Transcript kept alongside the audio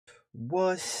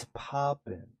What's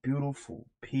poppin', beautiful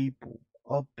people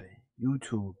up in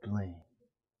YouTube land?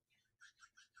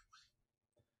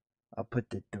 I put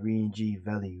the 3G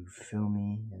value, feel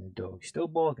me, and the dog still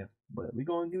barking, but we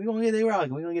gonna get it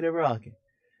rocking. We gonna get it rocking.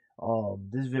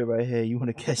 This vid right here, you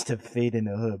wanna catch the fade in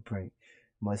the hood prank?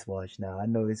 Must watch now. I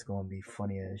know it's gonna be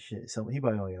funny as shit. So he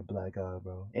probably gonna get a black eye,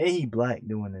 bro, and he black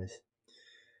doing this.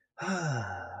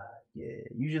 Yeah,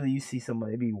 usually you see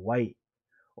somebody be white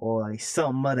or like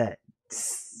something of that.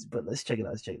 But let's check it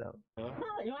out. Let's check it out. You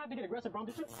don't have to get aggressive, bro.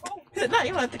 Nah,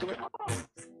 you don't have to get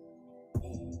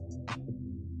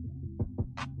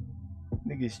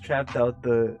Niggas trapped out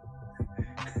the.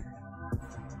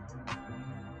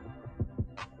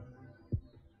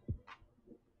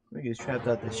 Niggas trapped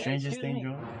out the strangest thing,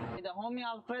 John. The homie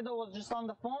Alfredo was just on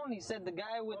the phone. He said the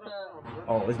guy with the.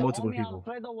 Oh, it's multiple homie people.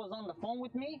 Alfredo was on the phone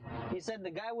with me. He said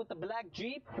the guy with the black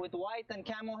Jeep with white and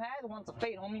camo hat wants a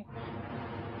fade, homie.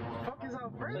 Fuck is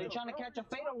Alfredo? So you trying to catch a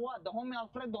fade or what? The homie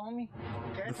Alfredo, homie.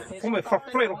 Homie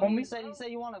Alfredo, homie. He said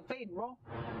you want a fade, bro.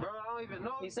 Bro, I don't even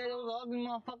know. He said it was an ugly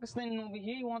motherfucker standing over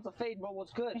here. He wants a fade, bro.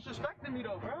 What's good? He's suspecting me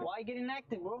though, bro. Why you getting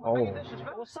active, bro? Oh.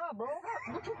 What's up, bro?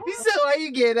 He said, "Why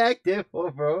you get active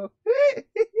for, bro?"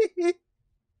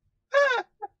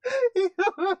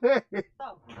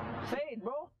 Fade,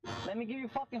 bro. Let me give you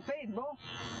fucking fade, bro.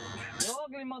 You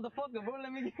ugly motherfucker, bro.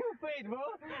 Let me give you fade, bro.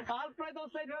 Alfredo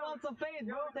said you want some fade,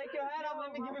 bro. Take your hat off.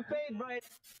 Let me give you fade, bro.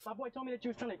 My boy told me that you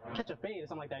was trying to catch a fade or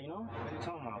something like that, you know? What are you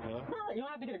talking about, bro? No, you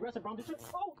don't have to get aggressive, bro.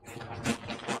 Oh!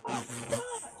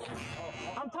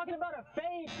 I'm talking about a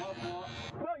fade.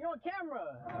 Bro, you're on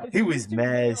camera. He was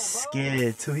mad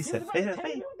scared too. He said, "Fade,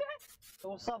 fade."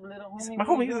 What's up, little homie? My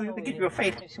homie, to give you a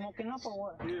fade. You smoking up or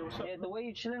what? Yeah, what's up? Yeah, the way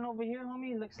you chilling over here,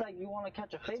 homie, looks like you want to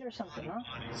catch a fade or something, huh?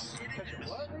 Catch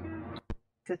a what, nigga?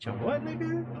 Catch a what,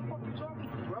 nigga? What the fuck you talking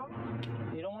about, bro?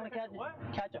 You don't want to catch what?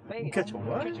 catch a fade. You catch a homie.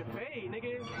 what? Catch a fade,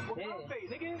 nigga. What kind of Yeah. fade,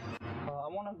 nigga? I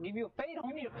want to give you a fade, homie.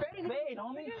 Give me a fade, Fade,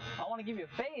 homie. I want to give you a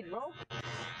fade, bro.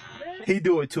 He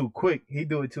do it too quick. He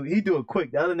do it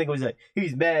quick. The other nigga was like, he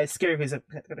was mad scared. He's like,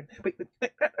 wait.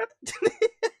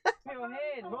 Your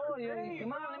head, bro.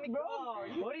 Come on, let me bro.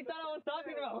 What do you thought I was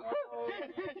talking about?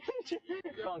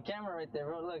 You're on camera right there,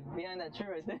 bro. Look, behind that tree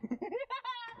right there.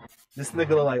 This nigga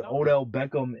look like Odell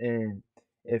Beckham, and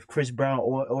if Chris Brown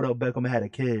or Odell Beckham had a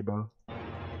kid, bro.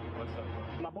 What's up,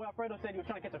 bro? My boy Alfredo said he was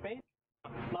trying to catch a fade.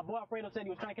 My boy Alfredo said he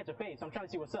was trying to catch a fade, so I'm trying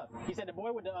to see what's up. He said the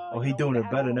boy with the. Oh, he doing it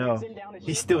better now.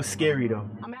 He's still scary though.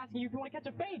 I'm asking you if you want to catch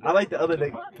a fade. I like the other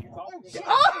nigga.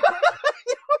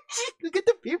 Look at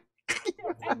the people.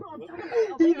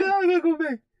 He not gonna go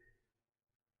back.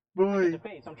 Boy,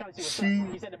 So I'm trying to see what's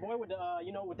up. He said the boy with the,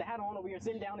 with the hat on over here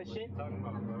sitting down and shit.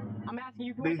 I'm asking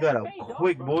you if you they want to got catch a a fade, dog.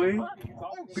 quick boy.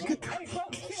 Look at Hey, bro,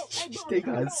 chill. They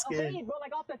got I'm scared. Bro,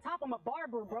 like off the top, I'm a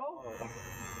barber, bro.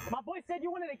 My boy said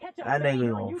you wanted to catch a That fade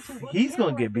nigga on YouTube, bro. he's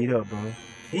gonna get beat up, bro.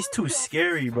 He's too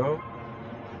scary, bro.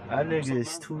 That nigga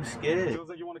is too scared. Feels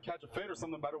like you want to catch a fade or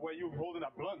something by the way you holding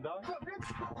that blunt, dog.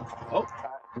 Oh,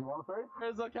 You want a fade?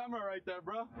 There's a camera right there,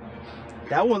 bro.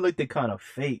 that one looked kind of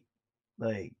fake.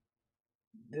 Like,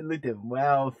 it looked at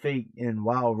wild fake and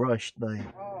wild rushed. Like,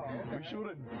 Oh, We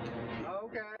shooting.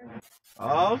 okay.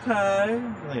 okay.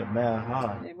 Like, man,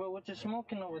 high. Hey, bro, what you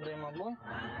smoking over there, my boy?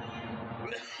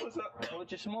 What's up?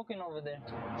 What you smoking over there?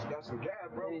 Got some gas,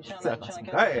 bro. Hey, you trying That's to catch a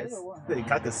fade nice. or what? They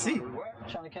got to see. What?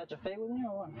 Trying to catch a fade with me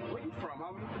or what? Where you from,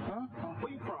 homie? Huh?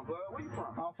 Where you from, bud? Where you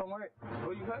from? I'm from Earth.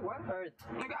 Where you at? What? Earth.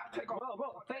 Nigga, I take off.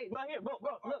 Bro, fade, right here, bro.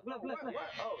 Look.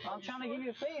 Oh, I'm trying to give you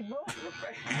a fade, bro.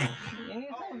 You need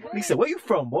some fade. He said, "Where you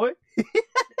from, boy?"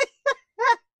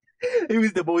 He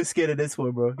was the most scared of this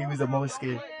one, bro. He was the most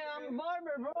scared. Yeah, I'm a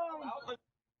barber, bro.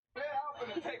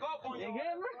 Take off on You you.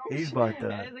 get me? He's about to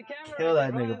There's a camera kill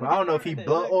right that there, nigga, bro. I don't know if he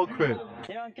blood or crip.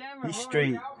 You're on camera, He's bro.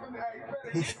 straight.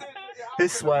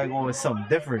 His swag on something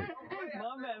different. My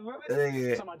bad, bro. Yeah.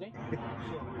 What's up, my G? You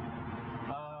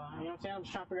know what I'm saying? I'm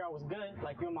just trying to figure out what's good.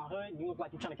 Like, you in my hood, you look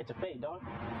like you're trying to catch a fade, dog. Who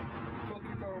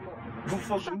the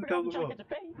fuck Trying you to figure out if talking you're trying about? to catch a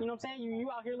fade. You know what I'm saying? You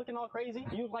out here looking all crazy.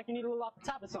 You look like you need a little off the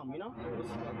top or something, you know?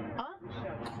 Huh?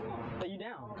 So you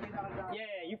down? Yeah,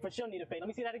 you for sure need a fade. Let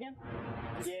me see that again.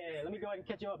 Yeah, let me go ahead and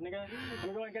catch you up, nigga. Let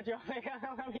me go ahead and catch you up, nigga.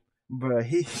 Bro,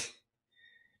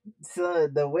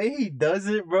 son, the way he does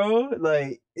it, bro,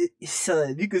 like,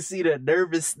 son, you can see the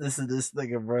nervousness of this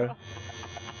nigga, bro.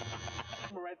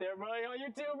 Right there, bro. On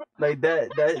YouTube, bro. Like that,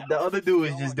 the other dude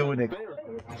is just doing it.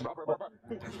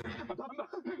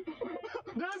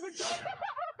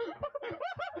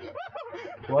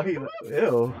 Why he,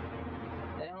 ew.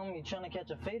 Hey, homie, you trying to catch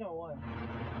a fade or what?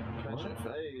 catch a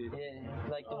fade. Yeah,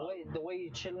 like the way you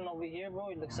chilling over here, bro.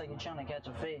 It looks like you're trying to catch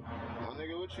a fade. My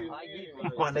nigga, what you I mean? give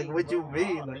you My nigga, what you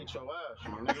mean? I'll Like, beat your ass,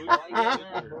 my nigga. Why you What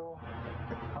getting mad, bro?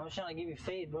 I'm just trying to give you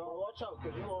fade, bro. Watch out,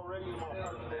 cause you already in my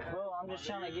Bro, I'm just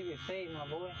trying to give you fade, my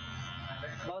boy.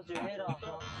 Buzz your head off,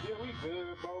 bro. Yeah, we good,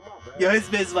 bro. My bad. yo,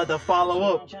 his man's about to follow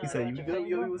up. He said, "You good?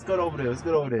 Yo, what's good over there? What's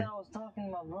good over What there?" that I was talking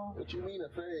about, bro? What you mean a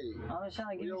fade? I'm just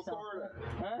trying to give you something.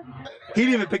 Huh? He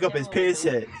didn't even pick up his pen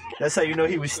set. That's how you know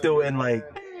he was still in like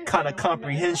kind of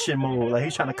comprehension mode. Like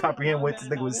he's trying to comprehend what this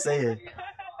nigga was saying.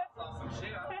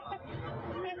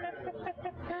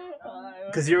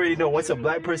 Cause you already know once a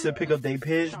black person pick up their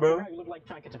pens, bro. You look like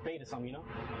trying to catch a fade or something, you know?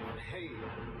 Hey,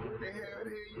 who the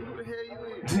hell you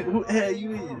is? Who the hell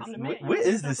you I'm is? the man. Where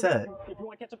is this at? If you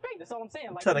want to catch a fade, that's all I'm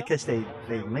saying. Like, Trying to you know? catch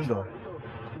they lingo.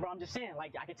 Bro, I'm just saying,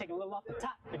 like, I can take a little off the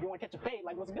top. If you want to catch a fade,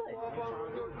 like, what's good?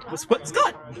 What's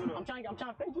good? I'm trying to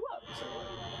fade you up.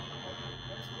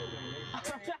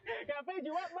 Can I fade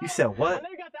you up, bro? You said I what? know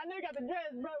you got the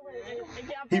dress, bro. Hey, can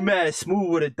I He fade mad smooth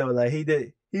with it though. Like he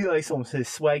like some his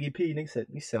swaggy P. Nigga said,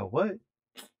 "You said what?"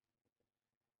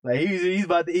 Like he's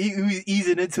about to he's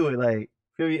easing into it. Like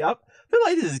feel me? I feel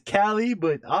like this is Cali,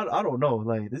 but I don't know.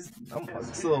 Like this, I'm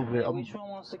just a little bit. I'm Which one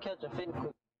wants to catch a fade?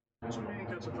 What you mean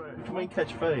catch a fade? trying to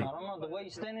catch I fade. don't know, the way you're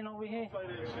standing over here. Play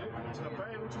that shit. Catch a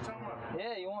fade? What you talking about?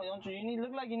 Yeah, don't you need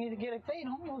look like you need to get a fade,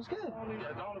 homie. What's good? The only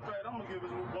fade I'm gonna give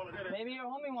is one of that. Maybe your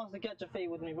homie wants to catch a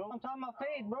fade with me, bro. I'm talking about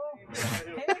fade, bro.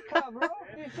 Haircut, bro.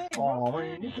 You fade, bro. Oh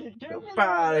man, get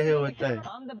out of here with that.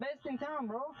 I'm the best in town,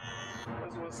 bro.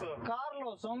 That's what's up.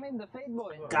 Carlos, homie, the fade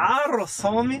boy. Carlos,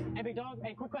 homie. Hey, big dog.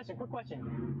 Hey, quick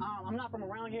question. I'm not from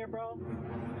around here, bro.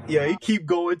 Yeah, he keep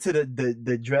going to the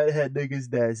dreadhead niggas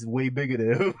that's way bigger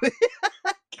than him.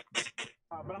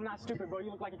 But I'm not stupid, bro. You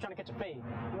look like you're trying to catch a fade.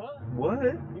 What? What?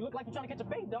 You look like you're trying to catch a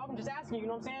fade, dog. I'm just asking you, you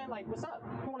know what I'm saying? Like, what's up?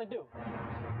 What you want to do?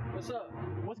 What's up?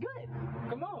 What's good?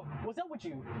 Come on. What's up with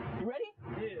you? You ready?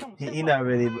 Yeah. Come, He not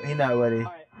ready. He not ready. All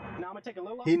right. Now I'm going to take a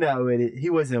little off. He not with it. He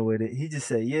wasn't with it. He just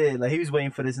said, "Yeah." Like he was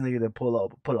waiting for this nigga to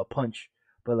pull a punch,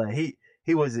 but like he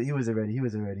wasn't ready. He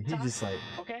wasn't ready. He just like.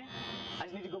 Okay. I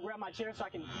just need to go grab my chair so I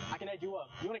can edge you up.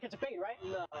 You want to catch a fade, right?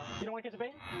 No. You don't want to catch a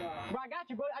fade? No. Bro, I got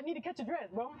you, bro. I need to catch a dress,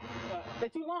 bro. They're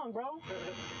too long, bro.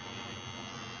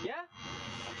 Yeah?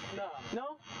 No. No?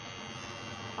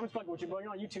 I'm just fucking with you, bro.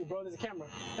 You're on YouTube, bro. There's a camera.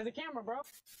 There's a camera, bro.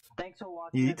 Thanks for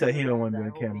watching. Yeah, he tell he don't want to I be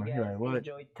on hope camera. you He guys like, what?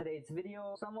 enjoyed today's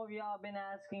video. Some of y'all been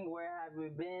asking where have we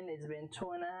been. It's been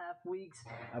 2.5 weeks.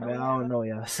 I mean, I don't know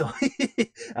y'all, so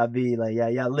I be like, yeah,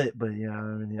 y'all lit, but you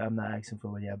know, I'm not asking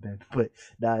for where y'all been. But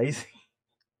nah, he's,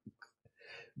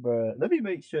 bruh. Let me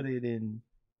make sure they didn't.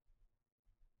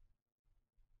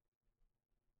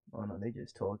 Oh no, they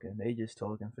just talking.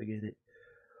 Forget it.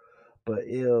 But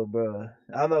ew, bro,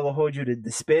 I'm not gonna hold you to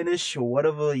the Spanish or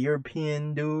whatever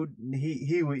European dude.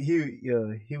 He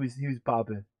was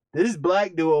popping. This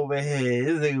black dude over here,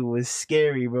 this nigga was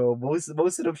scary, bro. Most of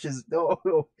them just no.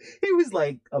 He was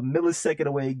like a millisecond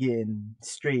away getting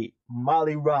straight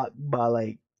molly rocked by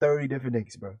like 30 different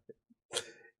niggas, bro.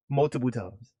 Multiple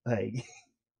times, like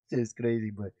just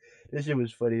crazy. But this shit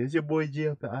was funny. It's your boy G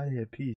up out here. Peace.